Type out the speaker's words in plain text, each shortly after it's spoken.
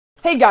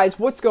Hey guys,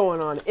 what's going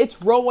on? It's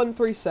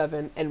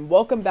Row137 and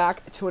welcome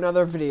back to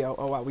another video.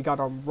 Oh wow, we got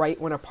on right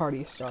when a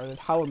party started.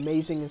 How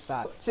amazing is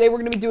that? Today we're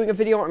going to be doing a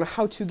video on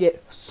how to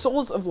get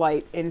Souls of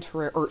Flight in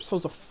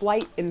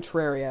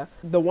Terraria,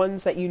 the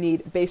ones that you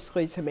need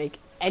basically to make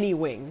any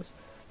wings.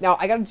 Now,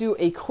 I gotta do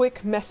a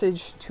quick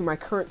message to my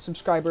current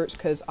subscribers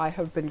because I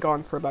have been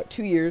gone for about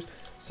 2 years.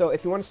 So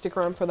if you want to stick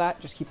around for that,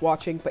 just keep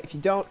watching. But if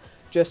you don't,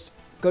 just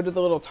go to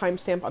the little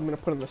timestamp I'm going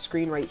to put on the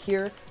screen right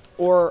here,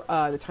 or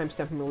the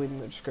timestamp I'm going to leave in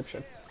the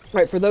description.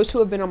 Alright, for those who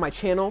have been on my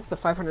channel, the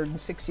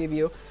 560 of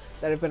you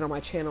that have been on my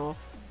channel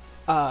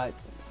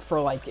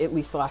for like at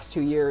least the last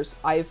 2 years,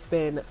 I've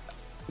been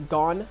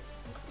gone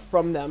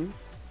from them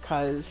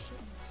because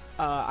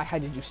I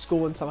had to do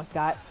school and stuff like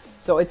that.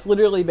 So it's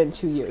literally been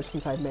 2 years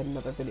since I've made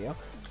another video.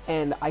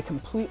 And I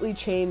completely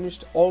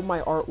changed all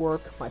my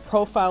artwork, my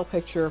profile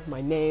picture,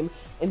 my name.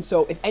 And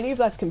so if any of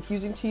that's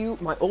confusing to you,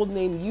 my old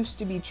name used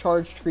to be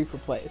Charged Creeper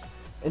Plays.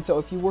 And so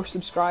if you were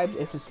subscribed,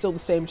 it's still the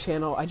same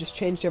channel. I just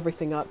changed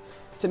everything up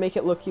to make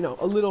it look, you know,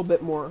 a little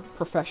bit more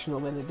professional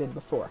than it did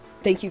before.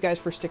 Thank you guys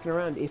for sticking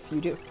around if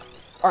you do.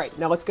 Alright,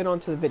 now let's get on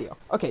to the video.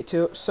 Okay,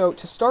 so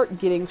to start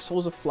getting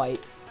Souls of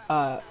Flight,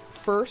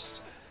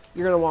 first,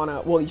 you're going to want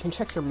to, well, you can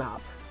check your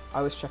map.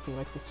 I was checking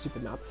like this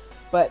stupid map.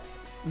 But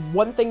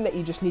one thing that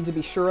you just need to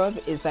be sure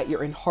of is that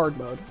you're in hard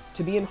mode.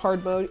 To be in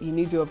hard mode, you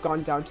need to have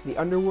gone down to the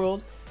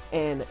underworld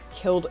and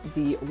killed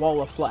the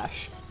wall of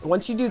flesh.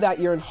 Once you do that,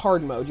 you're in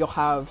hard mode. You'll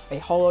have a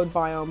hollowed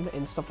biome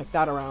and stuff like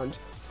that around.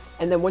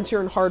 And then once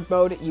you're in hard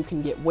mode, you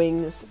can get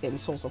wings in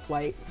Souls of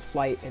Flight,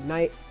 Flight and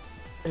Night,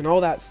 and all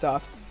that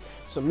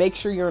stuff. So make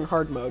sure you're in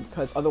hard mode,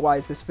 because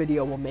otherwise this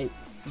video will make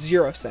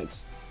 0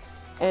 sense.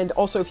 And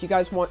also, if you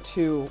guys want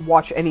to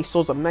watch any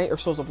Souls of Night or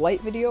Souls of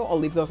Light video, I'll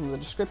leave those in the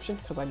description,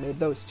 because I made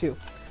those too.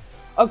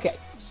 Okay,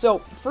 so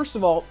first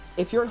of all,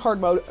 if you're in hard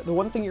mode, the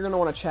one thing you're going to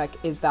want to check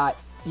is that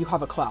you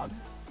have a cloud.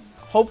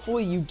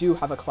 Hopefully you do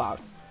have a cloud,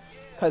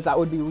 because that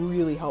would be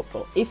really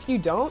helpful. If you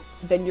don't,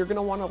 then you're going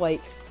to want to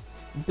like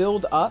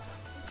build up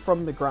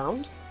from the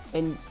ground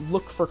and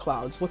look for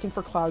clouds. Looking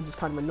for clouds is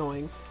kind of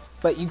annoying,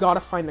 but you got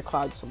to find the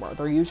clouds somewhere.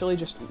 They're usually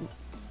just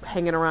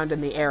hanging around in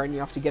the air and you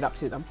have to get up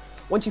to them.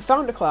 Once you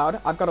found a cloud,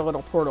 I've got a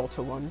little portal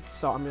to one,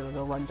 so I'm going to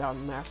go run down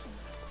in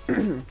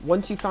there.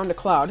 Once you found a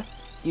cloud,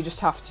 you just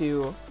have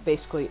to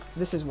basically,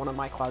 this is one of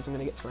my clouds, I'm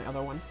going to get to my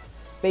other one.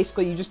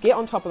 Basically, you just get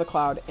on top of the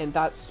cloud, and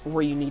that's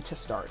where you need to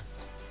start.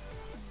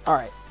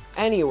 Alright,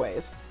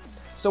 anyways,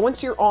 so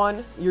once you're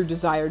on your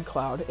desired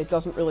cloud, it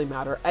doesn't really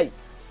matter,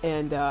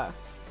 and you're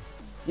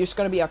just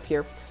going to be up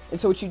here. And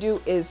so what you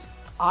do is,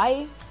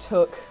 I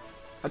took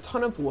a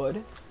ton of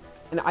wood,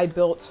 and I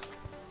built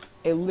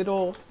a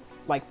little,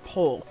 like,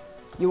 pole.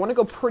 You want to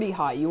go pretty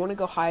high. You want to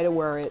go high to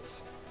where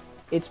it's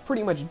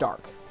pretty much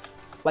dark.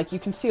 Like, you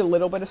can see a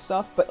little bit of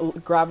stuff,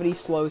 but gravity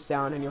slows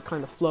down and you're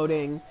kind of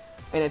floating,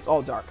 and it's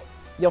all dark.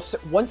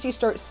 Once you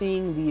start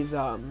seeing these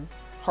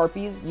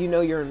harpies, you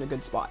know you're in a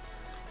good spot.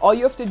 All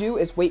you have to do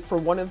is wait for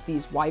one of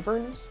these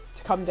wyverns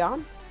to come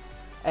down,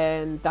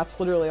 and that's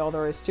literally all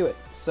there is to it.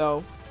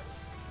 So,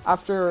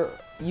 after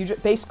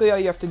basically all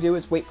you have to do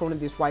is wait for one of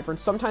these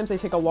wyverns. Sometimes they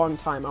take a long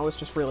time. I was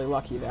just really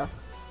lucky there.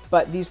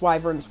 But these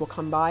wyverns will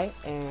come by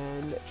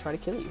and try to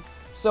kill you.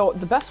 So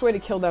the best way to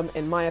kill them,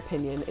 in my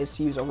opinion, is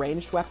to use a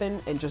ranged weapon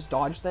and just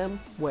dodge them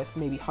with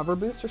maybe hover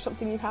boots or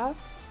something you have.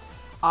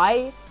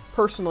 I,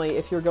 personally,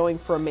 if you're going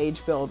for a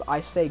mage build,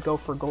 I say go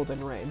for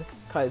Golden Rain,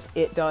 because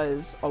it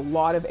does a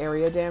lot of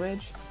area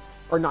damage.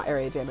 Or not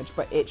area damage,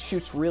 but it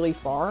shoots really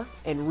far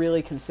and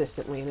really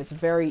consistently, and it's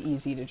very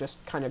easy to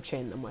just kind of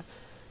chain them with.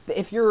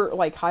 If you're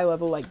like high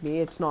level like me,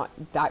 it's not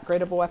that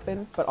great of a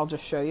weapon, but I'll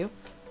just show you.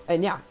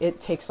 And yeah, it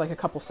takes like a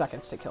couple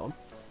seconds to kill him.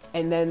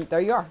 And then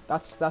there you are.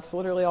 That's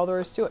literally all there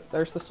is to it.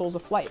 There's the Souls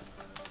of Flight.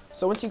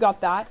 So once you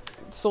got that,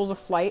 Souls of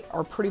Flight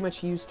are pretty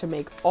much used to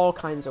make all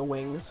kinds of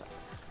wings.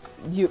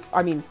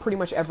 I mean, pretty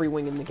much every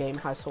wing in the game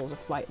has Souls of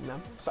Flight in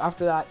them. So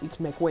after that, you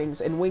can make wings,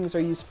 and wings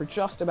are used for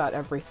just about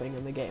everything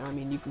in the game. I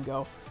mean, you can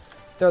go,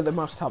 they're the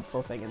most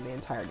helpful thing in the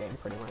entire game,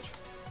 pretty much.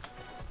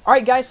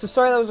 Alright guys, so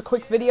sorry that was a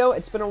quick video.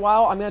 It's been a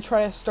while. I'm going to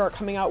try to start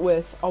coming out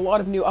with a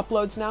lot of new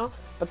uploads now.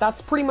 But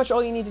that's pretty much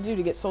all you need to do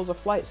to get Souls of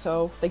Flight,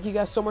 so thank you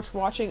guys so much for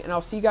watching, and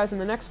I'll see you guys in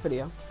the next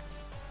video.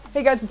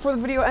 Hey guys, before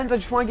the video ends, I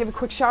just want to give a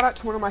quick shout out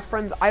to one of my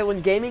friends,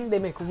 Island Gaming. They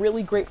make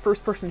really great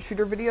first-person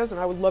shooter videos, and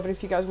I would love it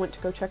if you guys went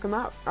to go check them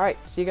out. Alright,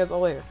 see you guys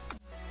all later.